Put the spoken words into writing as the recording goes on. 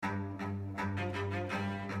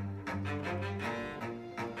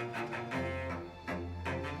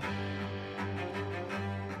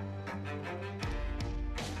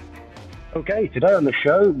Okay, today on the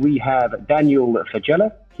show we have Daniel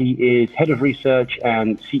Flagella. He is Head of Research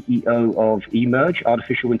and CEO of eMerge,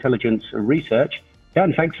 Artificial Intelligence Research.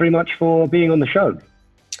 Dan, thanks very much for being on the show.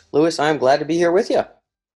 Lewis, I'm glad to be here with you.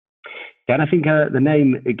 Dan, I think the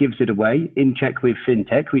name gives it away. In Check with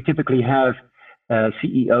FinTech, we typically have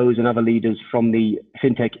CEOs and other leaders from the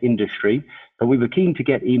FinTech industry, but we were keen to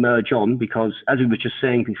get eMerge on because, as we were just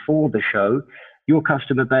saying before the show, your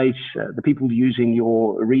customer base, the people using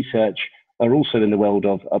your research, are also in the world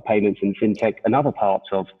of payments and FinTech and other parts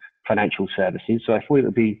of financial services. So I thought it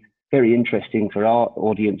would be very interesting for our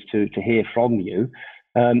audience to hear from you.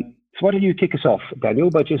 So why don't you kick us off, Daniel,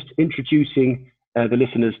 by just introducing the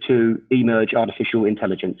listeners to eMerge Artificial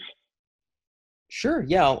Intelligence? Sure.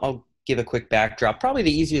 Yeah, I'll give a quick backdrop. Probably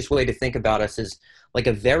the easiest way to think about us is like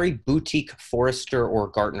a very boutique Forrester or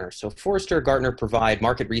Gartner. So Forrester or Gartner provide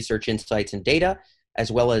market research insights and data,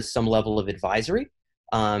 as well as some level of advisory.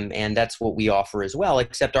 And that's what we offer as well,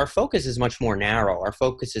 except our focus is much more narrow. Our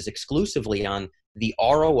focus is exclusively on the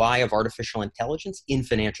ROI of artificial intelligence in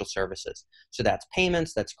financial services. So that's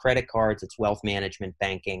payments, that's credit cards, it's wealth management,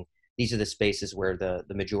 banking. These are the spaces where the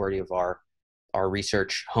majority of our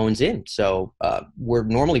research hones in. So we're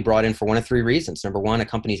normally brought in for one of three reasons. Number one, a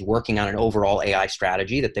company's working on an overall AI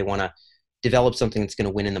strategy that they want to develop something that's going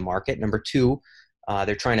to win in the market. Number two,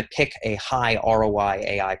 they're trying to pick a high ROI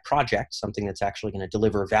AI project, something that's actually going to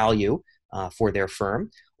deliver value for their firm,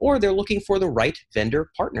 or they're looking for the right vendor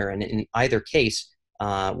partner. And in either case,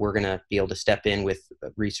 we're going to be able to step in with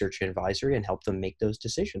research and advisory and help them make those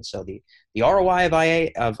decisions. So the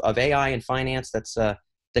ROI of AI and finance, that's the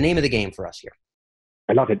name of the game for us here.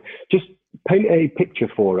 I love it. Just paint a picture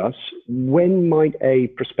for us. When might a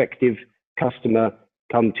prospective customer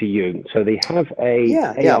come to you? So they have a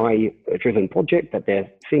AI-driven project that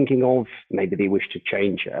they're thinking of. Maybe they wish to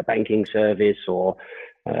change a banking service or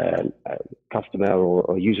customer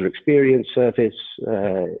or user experience service,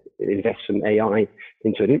 invest some AI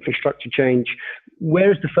into an infrastructure change.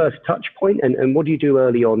 Where is the first touch point, and what do you do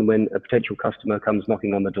early on when a potential customer comes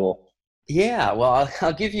knocking on the door? Yeah, well,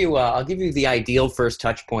 I'll give you the ideal first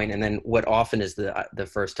touch point, and then what often is the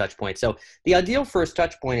first touch point. So the ideal first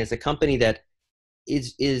touch point is a company that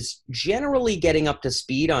is generally getting up to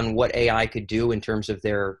speed on what AI could do in terms of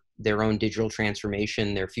their own digital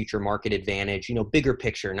transformation, their future market advantage, bigger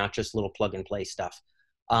picture, not just little plug and play stuff.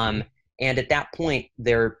 And at that point,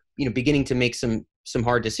 they're beginning to make some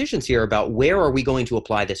hard decisions here about where are we going to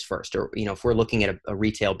apply this first, or if we're looking at a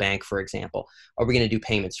retail bank, for example, are we going to do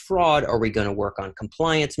payments fraud? Are we going to work on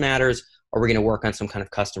compliance matters? Are we going to work on some kind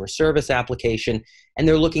of customer service application? And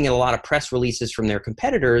they're looking at a lot of press releases from their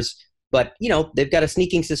competitors. But, they've got a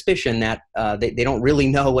sneaking suspicion that they don't really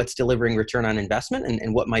know what's delivering return on investment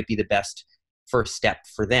and what might be the best first step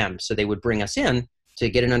for them. So they would bring us in to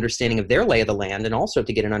get an understanding of their lay of the land and also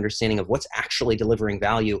to get an understanding of what's actually delivering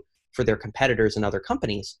value for their competitors and other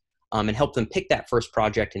companies, and help them pick that first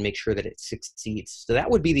project and make sure that it succeeds. So that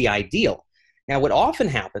would be the ideal. Now, what often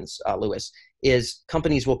happens, Lewis, is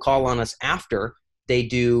companies will call on us after they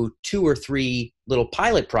do 2 or 3 little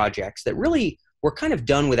pilot projects that really were kind of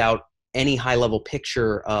done without any high-level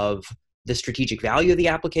picture of the strategic value of the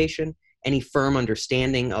application, any firm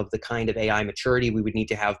understanding of the kind of AI maturity we would need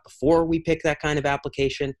to have before we pick that kind of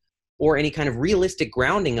application, or any kind of realistic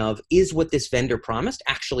grounding of, is what this vendor promised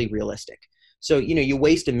actually realistic? So, you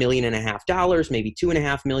waste $1.5 million, maybe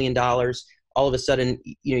 $2.5 million. All of a sudden,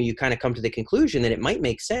 you kind of come to the conclusion that it might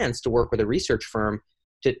make sense to work with a research firm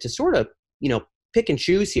to sort of, pick and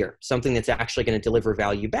choose here, something that's actually going to deliver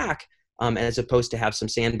value back, as opposed to have some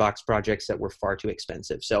sandbox projects that were far too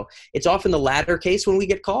expensive. So it's often the latter case when we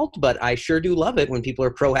get called, but I sure do love it when people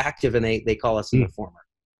are proactive and they call us in the former.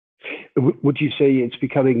 Would you say it's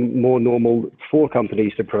becoming more normal for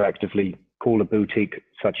companies to proactively call a boutique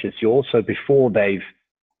such as yours? So before they've,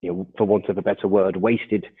 for want of a better word,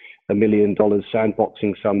 wasted $1 million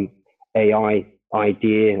sandboxing some AI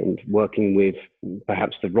idea and working with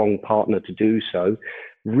perhaps the wrong partner to do so,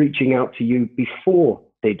 reaching out to you before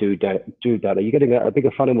they do that? Are you getting a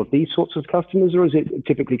bigger funnel of these sorts of customers, or is it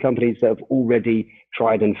typically companies that have already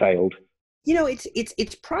tried and failed?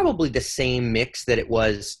 It's probably the same mix that it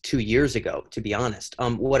was 2 years ago, to be honest.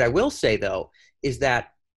 What I will say, though, is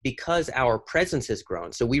that because our presence has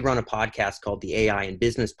grown, so we run a podcast called the AI in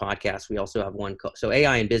Business Podcast. We also have one, so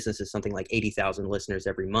AI in Business is something like 80,000 listeners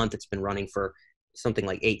every month. It's been running for something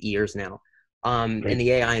like 8 years now. And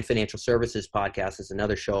the AI and Financial Services Podcast is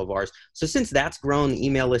another show of ours. So since that's grown, the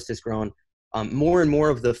email list has grown. More and more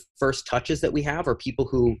of the first touches that we have are people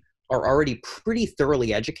who are already pretty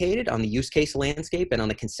thoroughly educated on the use case landscape and on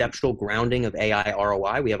the conceptual grounding of AI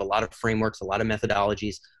ROI. We have a lot of frameworks, a lot of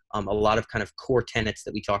methodologies, a lot of kind of core tenets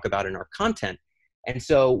that we talk about in our content. And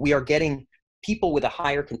so we are getting people with a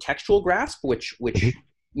higher contextual grasp, which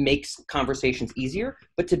makes conversations easier.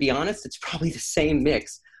 But to be honest, it's probably the same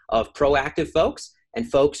mix of proactive folks and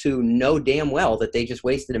folks who know damn well that they just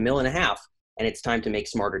wasted $1.5 million and it's time to make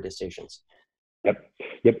smarter decisions.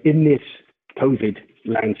 Yep. In this COVID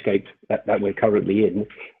landscape that we're currently in,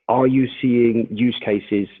 are you seeing use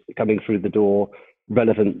cases coming through the door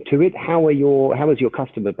relevant to it? How is your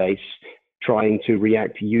customer base trying to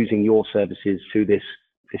react using your services to this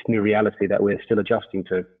new reality that we're still adjusting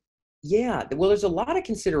to? Yeah, well, there's a lot of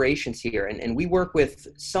considerations here, and we work with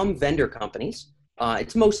some vendor companies.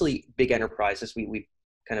 It's mostly big enterprises. We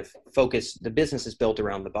kind of focus, the business is built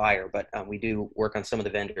around the buyer, but we do work on some of the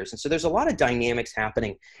vendors. And so there's a lot of dynamics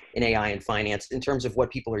happening in AI and finance in terms of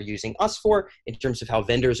what people are using us for, in terms of how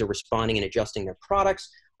vendors are responding and adjusting their products.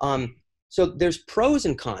 So there's pros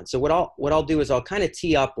and cons. So what I'll do is I'll kind of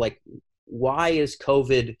tee up, like, why is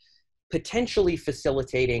COVID potentially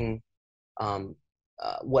facilitating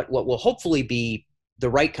what will hopefully be the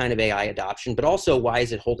right kind of AI adoption, but also why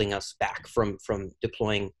is it holding us back from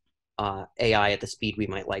deploying AI at the speed we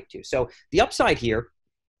might like to. So the upside here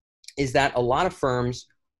is that a lot of firms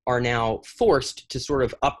are now forced to sort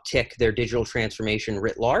of uptick their digital transformation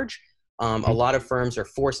writ large. A lot of firms are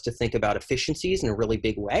forced to think about efficiencies in a really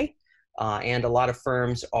big way. And a lot of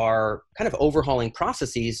firms are kind of overhauling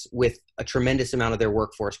processes with a tremendous amount of their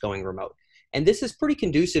workforce going remote. And this is pretty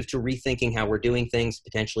conducive to rethinking how we're doing things,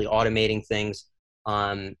 potentially automating things,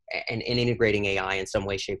 and integrating AI in some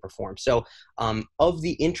way, shape, or form. So of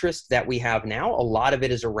the interest that we have now, a lot of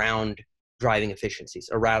it is around driving efficiencies.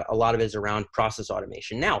 A lot of it is around process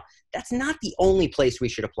automation. Now, that's not the only place we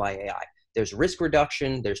should apply AI. There's risk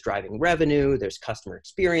reduction, there's driving revenue, there's customer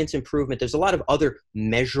experience improvement. There's a lot of other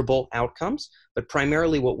measurable outcomes, but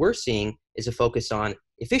primarily what we're seeing is a focus on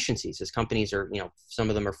efficiencies as companies are, some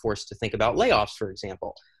of them are forced to think about layoffs, for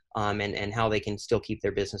example, and how they can still keep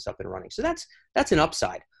their business up and running. So that's an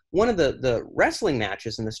upside. One of the wrestling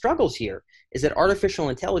matches and the struggles here is that artificial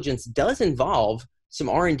intelligence does involve some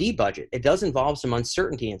R&D budget. It does involve some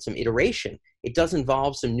uncertainty and some iteration. It does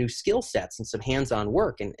involve some new skill sets and some hands-on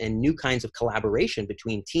work and new kinds of collaboration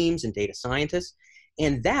between teams and data scientists.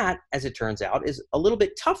 And that, as it turns out, is a little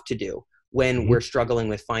bit tough to do when we're struggling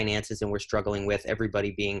with finances and we're struggling with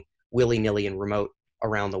everybody being willy-nilly and remote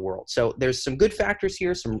around the world. So there's some good factors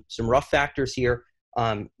here, some rough factors here.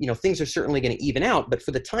 Things are certainly going to even out, but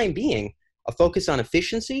for the time being, a focus on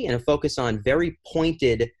efficiency and a focus on very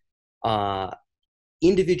pointed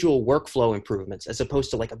individual workflow improvements, as opposed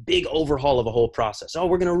to like a big overhaul of a whole process. Oh,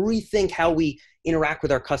 we're going to rethink how we interact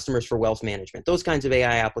with our customers for wealth management. Those kinds of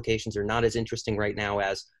AI applications are not as interesting right now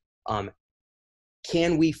as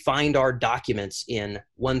can we find our documents in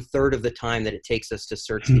 1/3 of the time that it takes us to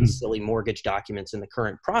search these silly mortgage documents in the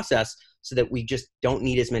current process, so that we just don't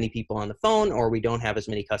need as many people on the phone, or we don't have as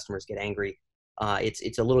many customers get angry.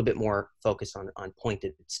 It's a little bit more focused on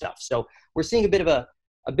pointed stuff. So we're seeing a bit of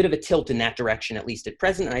a tilt in that direction, at least at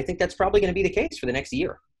present, and I think that's probably going to be the case for the next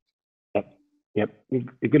year. Yep.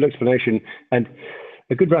 A good explanation and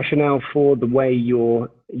a good rationale for the way you're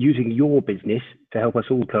using your business to help us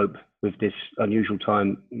all cope with this unusual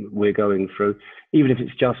time we're going through. Even if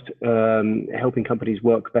it's just helping companies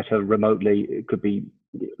work better remotely, it could be,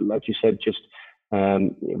 like you said, just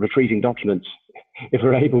retrieving documents. If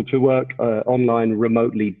we're able to work online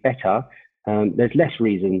remotely better, there's less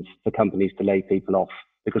reasons for companies to lay people off,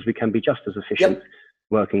 because we can be just as efficient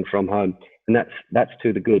working from home. And that's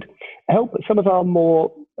to the good. Help some of our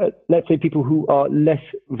more, let's say, people who are less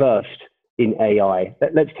versed in AI.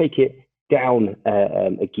 Let's take it down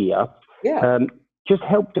a gear. Just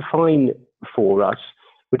help define for us.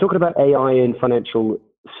 We're talking about AI in financial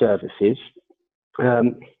services.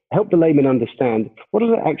 Help the layman understand, what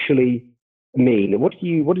does it actually mean? What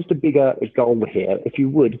is the bigger goal here? If you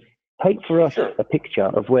would, paint for us a picture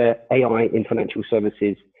of where AI in financial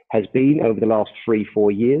services has been over the last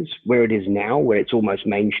 3-4 years, where it is now, where it's almost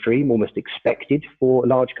mainstream, almost expected for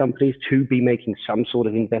large companies to be making some sort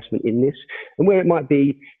of investment in this, and where it might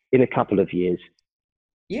be in a couple of years.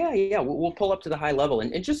 Yeah. We'll pull up to the high level.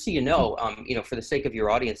 And just so you know, for the sake of your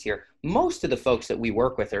audience here, most of the folks that we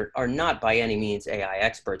work with are not by any means AI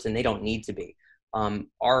experts, and they don't need to be.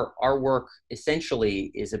 Our work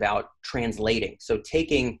essentially is about translating. So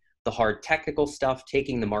taking the hard technical stuff,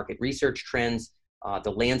 taking the market research trends,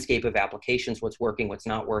 the landscape of applications, what's working, what's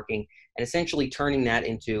not working, and essentially turning that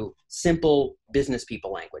into simple business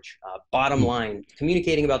people language. Bottom line,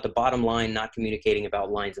 communicating about the bottom line, not communicating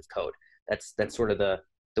about lines of code. That's sort of the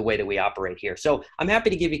the way that we operate here. So I'm happy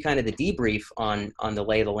to give you kind of the debrief on the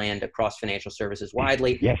lay of the land across financial services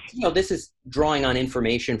widely. Yes. This is drawing on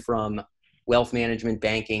information from wealth management,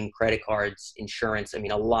 banking, credit cards, insurance. I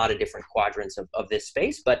mean, a lot of different quadrants of this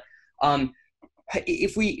space. But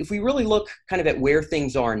if we really look kind of at where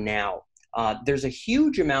things are now, there's a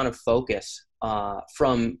huge amount of focus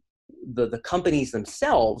from the companies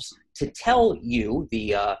themselves to tell you,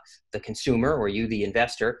 the consumer, or you, the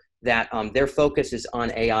investor, that their focus is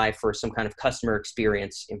on AI for some kind of customer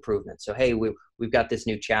experience improvement. So, hey, we've got this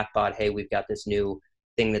new chatbot. Hey, we've got this new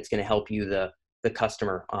thing that's going to help you, the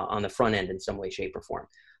customer, on the front end in some way, shape, or form.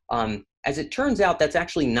 As it turns out, that's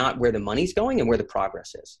actually not where the money's going and where the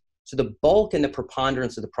progress is. So the bulk and the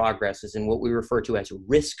preponderance of the progress is in what we refer to as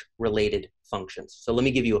risk-related functions. So let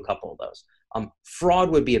me give you a couple of those.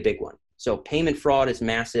 Fraud would be a big one. So payment fraud is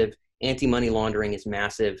massive. Anti-money laundering is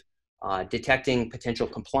massive. Detecting potential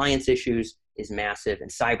compliance issues is massive.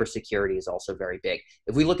 And cybersecurity is also very big.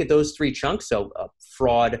 If we look at those three chunks, so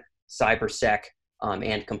fraud, cybersec,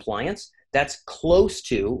 and compliance, that's close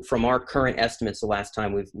to, from our current estimates, the last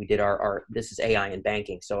time we did this is AI in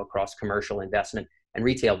banking, so across commercial, investment, and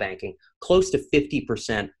retail banking, close to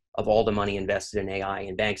 50% of all the money invested in AI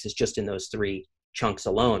in banks is just in those three chunks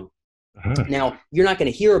alone. Now, you're not going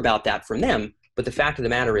to hear about that from them, but the fact of the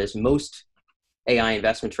matter is most AI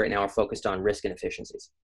investments right now are focused on risk and efficiencies.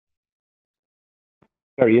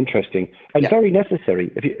 Very interesting and very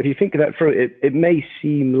necessary. If you think of that through, it may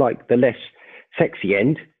seem like the less sexy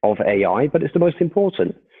end of AI, but it's the most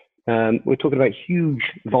important. We're talking about huge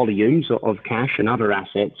volumes of cash and other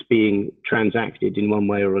assets being transacted in one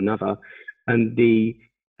way or another. And the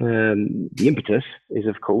impetus is,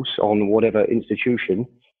 of course, on whatever institution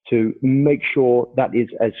to make sure that is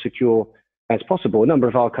as secure as possible. A number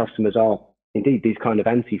of our customers are indeed these kind of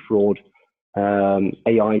anti-fraud,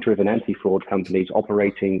 AI-driven anti-fraud companies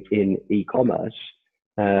operating in e-commerce.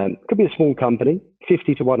 Could be a small company,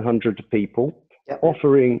 50 to 100 people,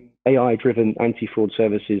 offering AI-driven anti-fraud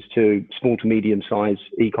services to small to medium-sized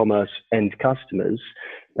e-commerce end customers.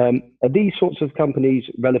 Are these sorts of companies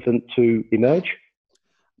relevant to Emerge?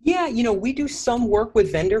 Yeah, we do some work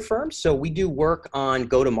with vendor firms. So we do work on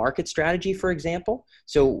go-to-market strategy, for example.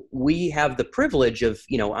 So we have the privilege of,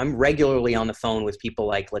 I'm regularly on the phone with people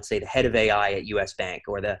like, let's say, the head of AI at US Bank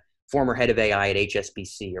or the former head of AI at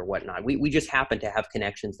HSBC or whatnot. We just happen to have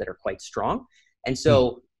connections that are quite strong. And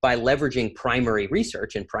so by leveraging primary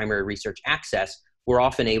research and primary research access, we're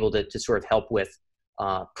often able to sort of help with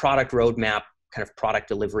product roadmap, kind of product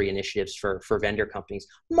delivery initiatives for vendor companies.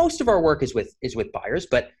 Most of our work is with buyers,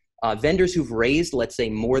 but vendors who've raised, let's say,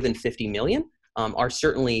 more than 50 million are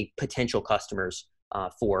certainly potential customers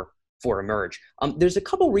for Emerge. There's a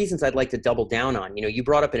couple reasons I'd like to double down on. You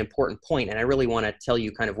brought up an important point, and I really want to tell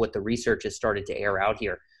you kind of what the research has started to air out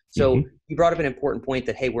here. So you brought up an important point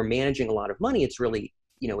that, hey, we're managing a lot of money. It's really,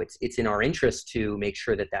 it's in our interest to make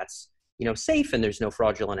sure that that's, safe and there's no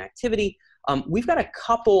fraudulent activity. We've got a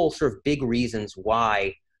couple sort of big reasons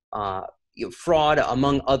why fraud,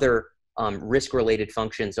 among other risk-related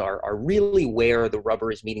functions, are really where the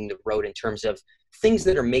rubber is meeting the road in terms of things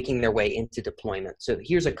that are making their way into deployment. So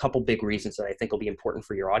here's a couple big reasons that I think will be important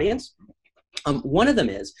for your audience. One of them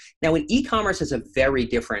is, now in e-commerce is a very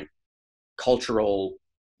different cultural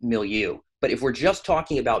milieu. But if we're just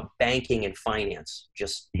talking about banking and finance,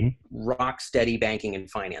 just rock steady banking and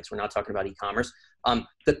finance, we're not talking about e-commerce,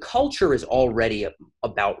 the culture is already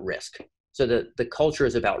about risk. So the culture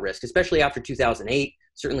is about risk, especially after 2008,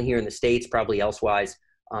 certainly here in the States, probably elsewise.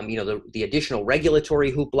 The additional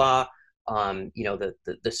regulatory hoopla,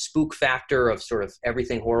 the spook factor of sort of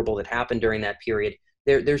everything horrible that happened during that period.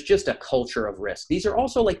 There's just a culture of risk. These are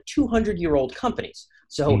also like 200-year-old companies.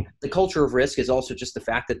 So the culture of risk is also just the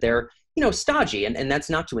fact that they're, stodgy. And that's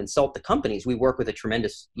not to insult the companies. We work with a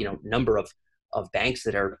tremendous, number of banks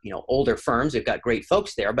that are, older firms. They've got great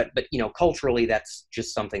folks there. But culturally, that's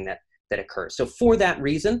just something that occurs. So for that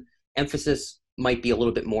reason, emphasis might be a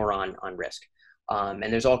little bit more on risk. And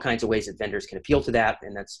there's all kinds of ways that vendors can appeal to that.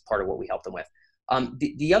 And that's part of what we help them with.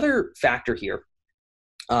 The other factor here,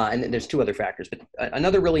 and there's two other factors, but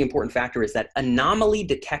another really important factor is that anomaly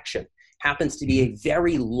detection happens to be a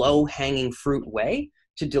very low-hanging fruit way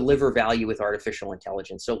to deliver value with artificial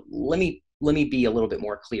intelligence. So let me be a little bit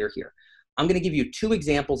more clear here. I'm going to give you two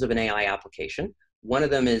examples of an AI application. One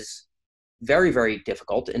of them is very, very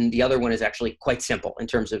difficult, and the other one is actually quite simple in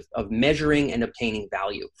terms of measuring and obtaining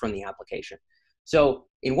value from the application. So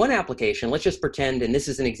in one application, let's just pretend, and this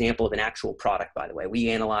is an example of an actual product, by the way. We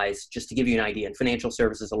analyze, just to give you an idea, in financial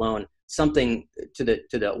services alone, something to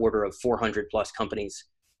the order of 400 plus companies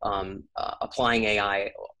applying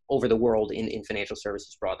AI over the world in financial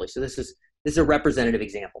services broadly. So this is a representative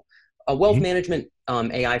example. A wealth management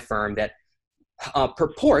AI firm that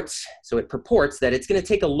purports that it's going to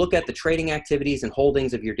take a look at the trading activities and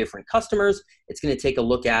holdings of your different customers. It's going to take a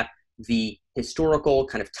look at the historical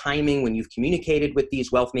kind of timing when you've communicated with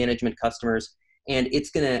these wealth management customers. And it's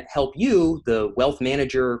going to help you, the wealth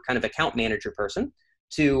manager, kind of account manager person,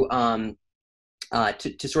 to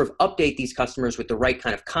sort of update these customers with the right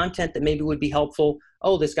kind of content that maybe would be helpful.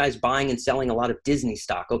 Oh, this guy's buying and selling a lot of Disney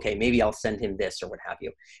stock. Okay, maybe I'll send him this or what have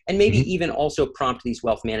you. And maybe even also prompt these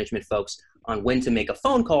wealth management folks on when to make a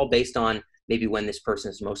phone call based on maybe when this person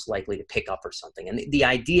is most likely to pick up or something. And the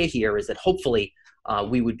idea here is that hopefully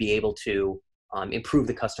we would be able to improve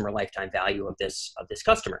the customer lifetime value of this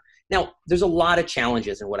customer. Now, there's a lot of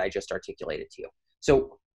challenges in what I just articulated to you.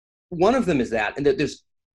 So one of them is that, and there's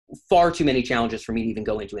far too many challenges for me to even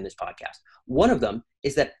go into in this podcast. One of them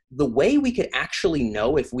is that the way we could actually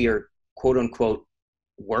know if we are quote unquote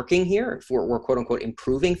working here, if we're quote unquote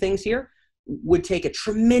improving things here, would take a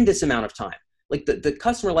tremendous amount of time. Like the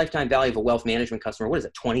customer lifetime value of a wealth management customer, what is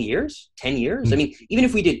it, 20 years, 10 years? I mean, even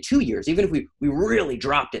if we did 2 years, even if we really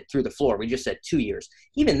dropped it through the floor, we just said 2 years,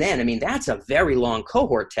 even then, I mean, that's a very long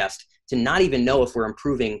cohort test to not even know if we're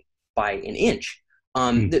improving by an inch.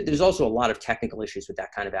 There's also a lot of technical issues with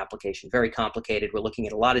that kind of application, very complicated. We're looking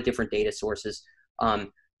at a lot of different data sources.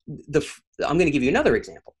 I'm going to give you another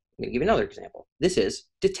example. This is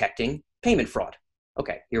detecting payment fraud.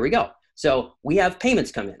 Okay, here we go. So we have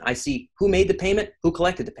payments come in. I see who made the payment, who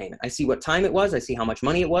collected the payment. I see what time it was. I see how much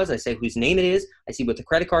money it was. I say whose name it is. I see what the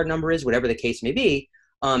credit card number is, whatever the case may be.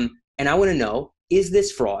 And I want to know, is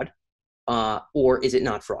this fraud or is it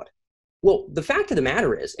not fraud? Well, the fact of the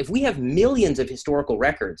matter is, if we have millions of historical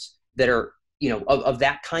records that are, of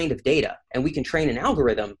that kind of data, and we can train an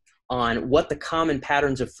algorithm on what the common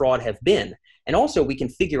patterns of fraud have been, and also we can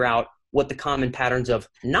figure out what the common patterns of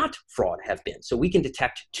not fraud have been. So we can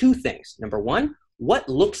detect two things. Number one, what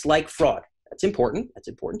looks like fraud? That's important. That's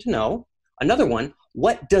important to know. Another one,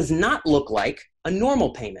 what does not look like a normal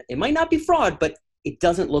payment? It might not be fraud, but it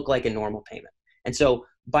doesn't look like a normal payment. And so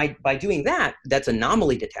by doing that, that's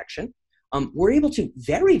anomaly detection. We're able to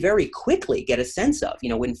very, very quickly get a sense of,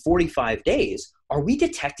 in 45 days, are we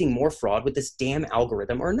detecting more fraud with this damn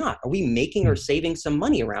algorithm or not? Are we making or saving some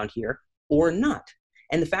money around here or not?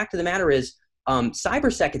 And the fact of the matter is,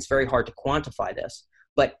 CyberSec, it's very hard to quantify this,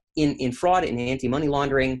 but in fraud and anti-money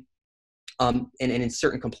laundering and in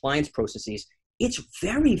certain compliance processes, it's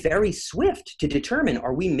very, very swift to determine,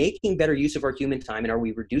 are we making better use of our human time and are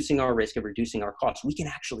we reducing our risk and reducing our costs? We can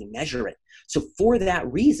actually measure it. So for that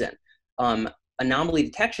reason, anomaly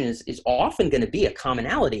detection is often going to be a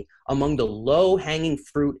commonality among the low-hanging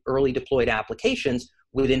fruit, early deployed applications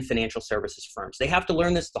within financial services firms. They have to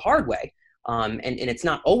learn this the hard way. And it's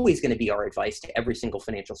not always going to be our advice to every single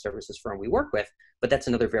financial services firm we work with, but that's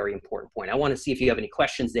another very important point. I want to see if you have any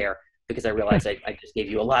questions there, because I realize I just gave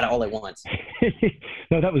you a lot all at once.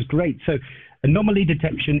 No, that was great. So anomaly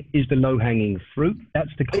detection is the low-hanging fruit. That's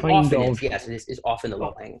the kind of... Yes, it is often the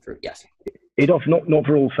low-hanging fruit, yes. It often, not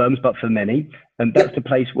for all firms, but for many. And that's the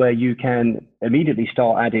place where you can immediately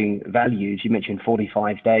start adding values. You mentioned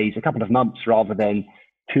 45 days, a couple of months rather than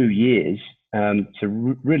 2 years.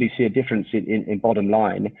 To really see a difference in bottom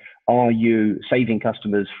line. Are you saving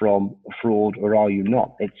customers from fraud or are you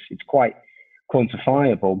not? It's quite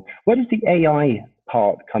quantifiable. Where does the AI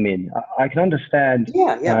part come in? I can understand.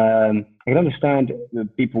 I can understand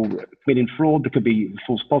people committing fraud. There could be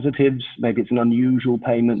false positives. Maybe it's an unusual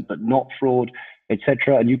payment, but not fraud,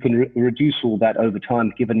 etc. And you can reduce all that over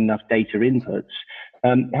time, given enough data inputs.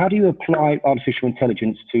 How do you apply artificial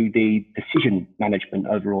intelligence to the decision management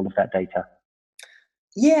over all of that data?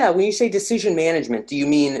 Yeah, when you say decision management, do you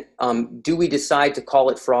mean, do we decide to call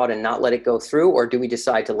it fraud and not let it go through, or do we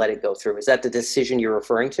decide to let it go through? Is that the decision you're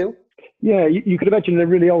referring to? Yeah, you could imagine a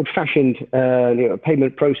really old-fashioned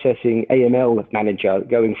payment processing AML manager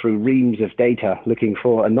going through reams of data looking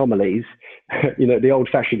for anomalies, the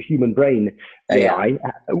old-fashioned human brain AI.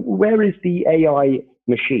 Yeah. Where is the AI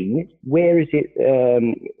machine? Where is it?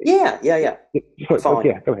 Yeah. Yeah,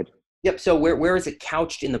 go ahead. Yep. So where is it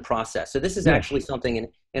couched in the process? So this is actually something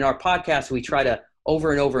in our podcast, we try to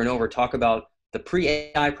over and over talk about the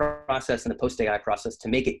pre-AI process and the post-AI process to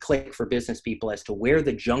make it click for business people as to where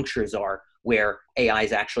the junctures are where AI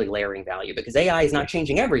is actually layering value, because AI is not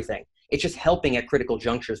changing everything. It's just helping at critical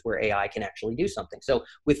junctures where AI can actually do something. So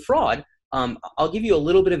with fraud, I'll give you a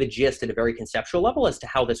little bit of a gist at a very conceptual level as to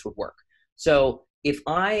how this would work. So if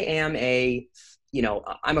I am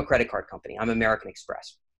I'm a credit card company, I'm American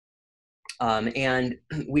Express. And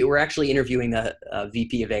we were actually interviewing the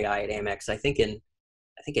VP of AI at Amex, I think in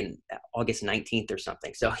I think in August 19th or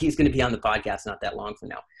something. So he's going to be on the podcast not that long from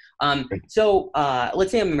now.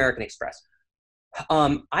 Let's say I'm American Express.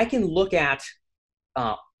 I can look at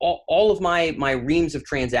all of my reams of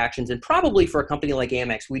transactions, and probably for a company like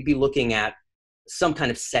Amex, we'd be looking at some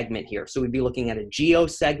kind of segment here. So we'd be looking at a geo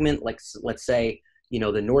segment, like let's say, the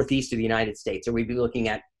Northeast of the United States, or we'd be looking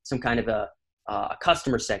at some kind of a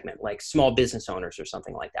customer segment, like small business owners or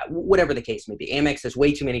something like that, whatever the case may be. Amex has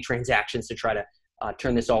way too many transactions to try to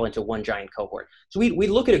turn this all into one giant cohort. So we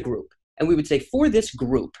look at a group, and we would say, for this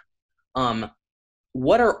group,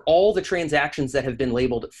 what are all the transactions that have been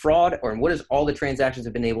labeled fraud, or what is all the transactions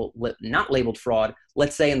have been not labeled fraud,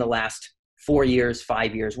 let's say in the last 4 years,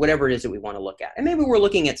 5 years, whatever it is that we want to look at. And maybe we're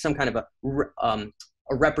looking at some kind of a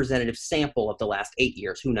representative sample of the last 8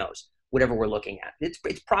 years, who knows, whatever we're looking at.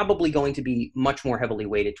 It's probably going to be much more heavily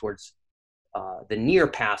weighted towards the near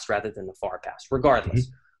past rather than the far past. Regardless,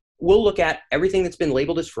 we'll look at everything that's been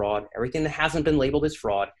labeled as fraud, everything that hasn't been labeled as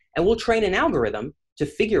fraud, and we'll train an algorithm to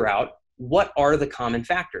figure out what are the common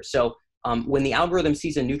factors. So when the algorithm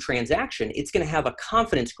sees a new transaction, it's going to have a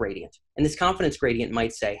confidence gradient. And this confidence gradient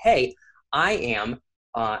might say, hey, I am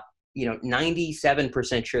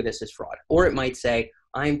 97% sure this is fraud. Or it might say,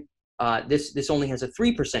 this only has a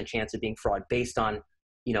 3% chance of being fraud based on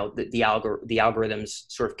the algorithm's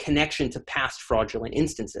sort of connection to past fraudulent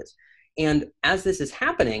instances. And as this is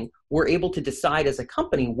happening, we're able to decide as a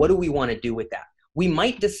company, what do we want to do with that? We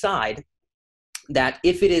might decide that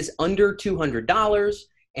if it is under $200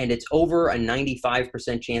 and it's over a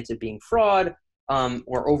 95% chance of being fraud,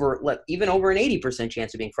 or even over an 80%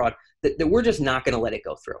 chance of being fraud, that we're just not going to let it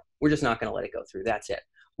go through. We're just not going to let it go through. That's it.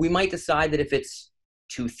 We might decide that if it's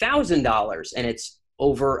 $2,000 and it's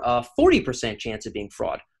over a 40% chance of being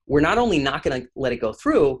fraud, we're not only not going to let it go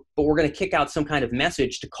through, but we're going to kick out some kind of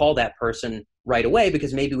message to call that person right away,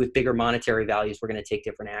 because maybe with bigger monetary values, we're going to take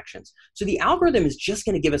different actions. So the algorithm is just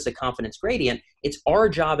going to give us a confidence gradient. It's our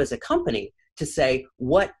job as a company to say,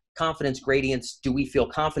 what confidence gradients do we feel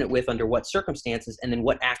confident with under what circumstances, and then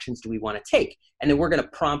what actions do we want to take? And then we're going to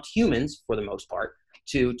prompt humans, for the most part,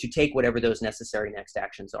 to take whatever those necessary next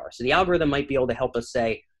actions are. So the algorithm might be able to help us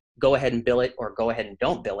say, go ahead and bill it, or go ahead and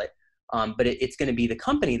don't bill it. But it's going to be the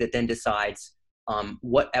company that then decides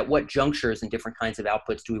at what junctures and different kinds of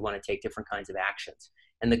outputs do we want to take different kinds of actions.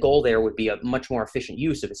 And the goal there would be a much more efficient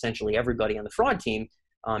use of essentially everybody on the fraud team,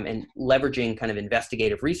 and leveraging kind of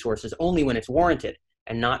investigative resources only when it's warranted,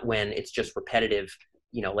 and not when it's just repetitive,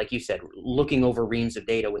 like you said, looking over reams of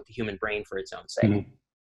data with the human brain for its own sake. Mm-hmm.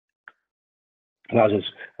 Well,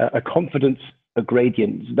 just a confidence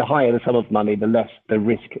gradient. The higher the sum of money, the less the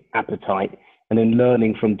risk appetite. And then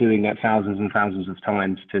learning from doing that thousands and thousands of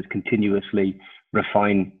times to continuously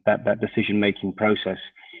refine that decision-making process.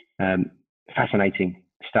 Fascinating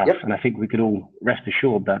stuff. Yep. And I think we could all rest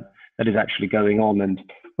assured that that is actually going on. And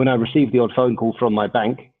when I receive the odd phone call from my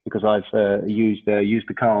bank, because I've used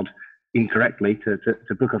the card incorrectly to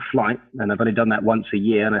book a flight, and I've only done that once a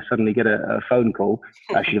year, and I suddenly get a phone call,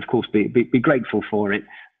 I should, of course, be grateful for it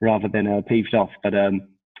rather than peeved off. But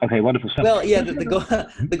okay, wonderful stuff. Well, yeah,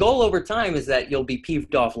 the goal over time is that you'll be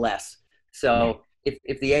peeved off less. So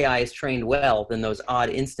if the AI is trained well, then those odd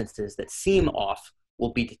instances that seem off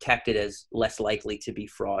will be detected as less likely to be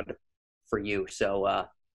fraud for you. So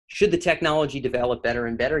should the technology develop better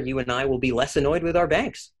and better, you and I will be less annoyed with our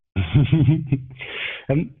banks.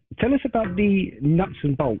 Tell us about the nuts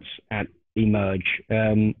and bolts at Emerge.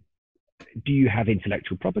 Do you have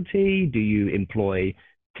intellectual property? Do you employ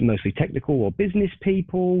mostly technical or business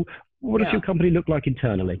people? What does your company look like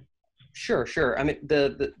internally? Sure. I mean,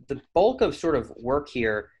 the bulk of sort of work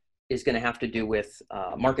here is going to have to do with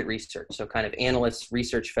market research. So kind of analysts,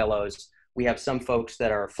 research fellows. We have some folks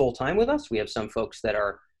that are full-time with us. We have some folks that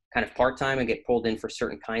are kind of part-time and get pulled in for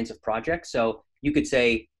certain kinds of projects. So you could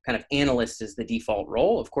say kind of analyst is the default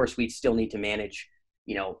role. Of course, we still need to manage,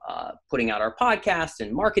 putting out our podcasts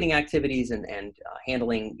and marketing activities and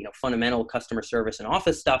handling, fundamental customer service and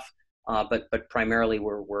office stuff. But primarily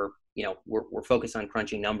we're focused on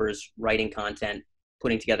crunching numbers, writing content,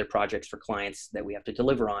 putting together projects for clients that we have to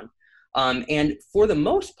deliver on. And for the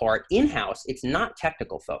most part, in-house, it's not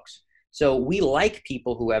technical folks. So we like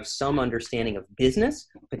people who have some understanding of business,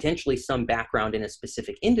 potentially some background in a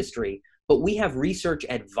specific industry, but we have research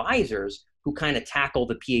advisors who kind of tackle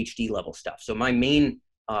the PhD level stuff. So my main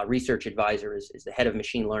research advisor is the head of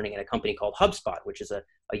machine learning at a company called HubSpot, which is a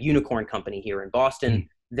unicorn company here in Boston.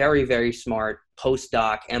 Very, very smart,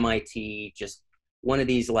 postdoc, MIT, just one of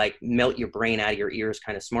these like melt your brain out of your ears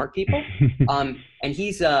kind of smart people. And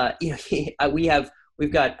he's,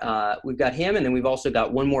 we've got him, and then we've also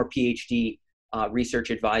got one more PhD research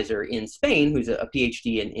advisor in Spain who's a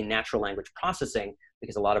PhD in natural language processing,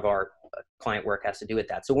 because a lot of our client work has to do with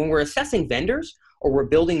that. So when we're assessing vendors, or we're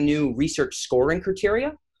building new research scoring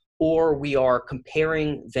criteria, or we are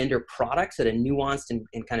comparing vendor products at a nuanced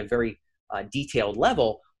and kind of very detailed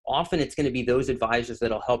level, often it's going to be those advisors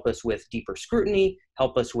that'll help us with deeper scrutiny,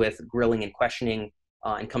 help us with grilling and questioning,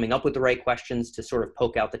 and coming up with the right questions to sort of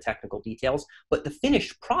poke out the technical details. But the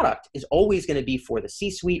finished product is always going to be for the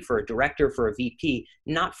C-suite, for a director, for a VP,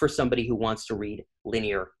 not for somebody who wants to read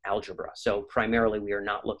linear algebra. So primarily, we are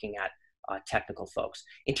not looking at technical folks.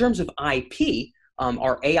 In terms of IP,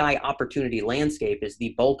 our AI opportunity landscape is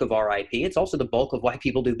the bulk of our IP. It's also the bulk of why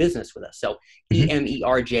people do business with us. So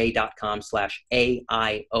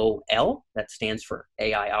emerj.com/AIOL, that stands for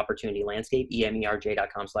AI opportunity landscape,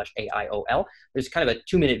 emerj.com/AIOL. There's kind of a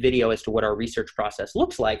 2-minute video as to what our research process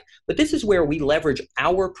looks like, but this is where we leverage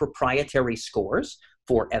our proprietary scores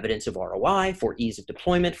for evidence of ROI, for ease of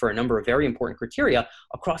deployment, for a number of very important criteria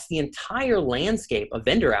across the entire landscape of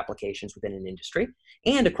vendor applications within an industry,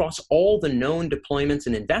 and across all the known deployments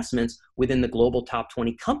and investments within the global top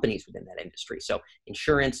 20 companies within that industry. So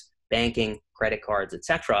insurance, banking, credit cards, et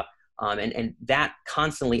cetera. And that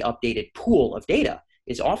constantly updated pool of data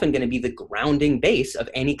is often going to be the grounding base of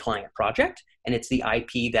any client project, and it's the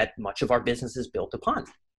IP that much of our business is built upon.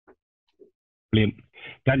 Brilliant.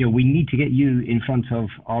 Daniel, we need to get you in front of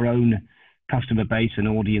our own customer base and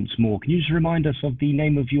audience more. Can you just remind us of the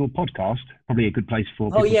name of your podcast? Probably a good place for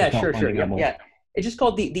people to start finding out more. Yeah. It's just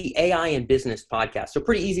called the AI and Business Podcast. So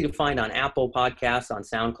pretty easy to find on Apple Podcasts, on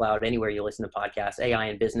SoundCloud, anywhere you listen to podcasts, AI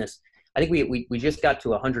and Business. I think we just got to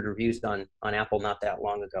 100 reviews on Apple not that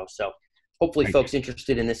long ago. So hopefully folks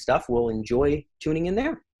interested in this stuff will enjoy tuning in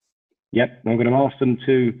there. Yep. I'm going to ask them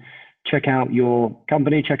to check out your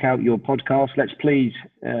company, check out your podcast. Let's please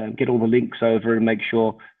get all the links over and make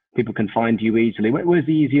sure people can find you easily. Where's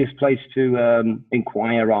the easiest place to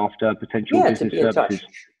inquire after potential business services?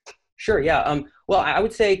 Sure, yeah. Well, I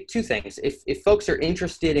would say 2 things. If folks are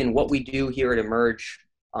interested in what we do here at Emerj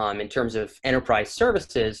in terms of enterprise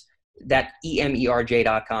services, that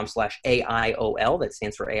emerj.com/AIOL, that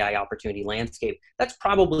stands for AI Opportunity Landscape, that's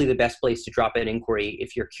probably the best place to drop an inquiry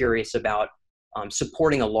if you're curious about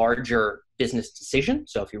supporting a larger business decision.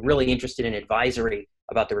 So if you're really interested in advisory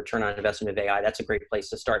about the return on investment of AI, that's a great place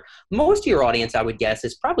to start. Most of your audience, I would guess,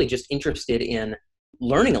 is probably just interested in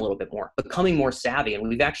learning a little bit more, becoming more savvy. And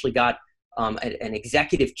we've actually got an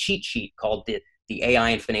executive cheat sheet called the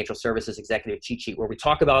AI and Financial Services Executive Cheat Sheet, where we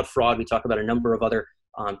talk about fraud, we talk about a number of other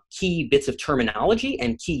key bits of terminology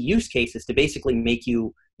and key use cases to basically make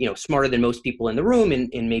you, smarter than most people in the room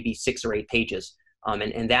in maybe 6 or 8 pages.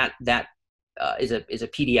 And that is a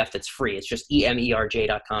PDF that's free. It's just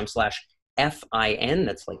emerj.com/FIN.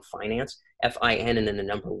 That's like finance, FIN, and then the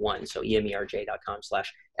number 1. So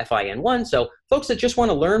emerj.com/FIN1. So folks that just want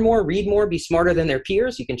to learn more, read more, be smarter than their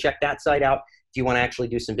peers, you can check that site out. If you want to actually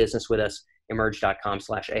do some business with us,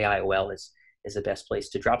 emerj.com/AIOL is the best place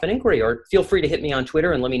to drop an inquiry, or feel free to hit me on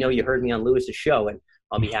Twitter and let me know you heard me on Lewis's show, and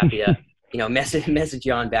I'll be happy to, message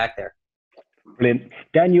you on back there. Brilliant.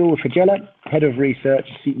 Daniel Faggella, Head of Research,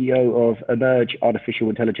 CEO of Emerj Artificial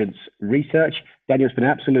Intelligence Research. Daniel, it's been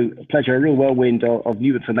an absolute pleasure, a real whirlwind of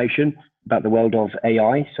new information about the world of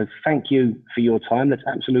AI. So thank you for your time. Let's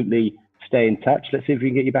absolutely stay in touch. Let's see if we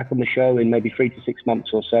can get you back on the show in maybe 3 to 6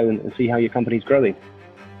 months or so and see how your company's growing.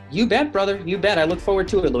 You bet, brother. You bet. I look forward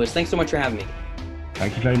to it, Lewis. Thanks so much for having me.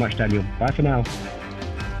 Thank you very much, Daniel. Bye for now.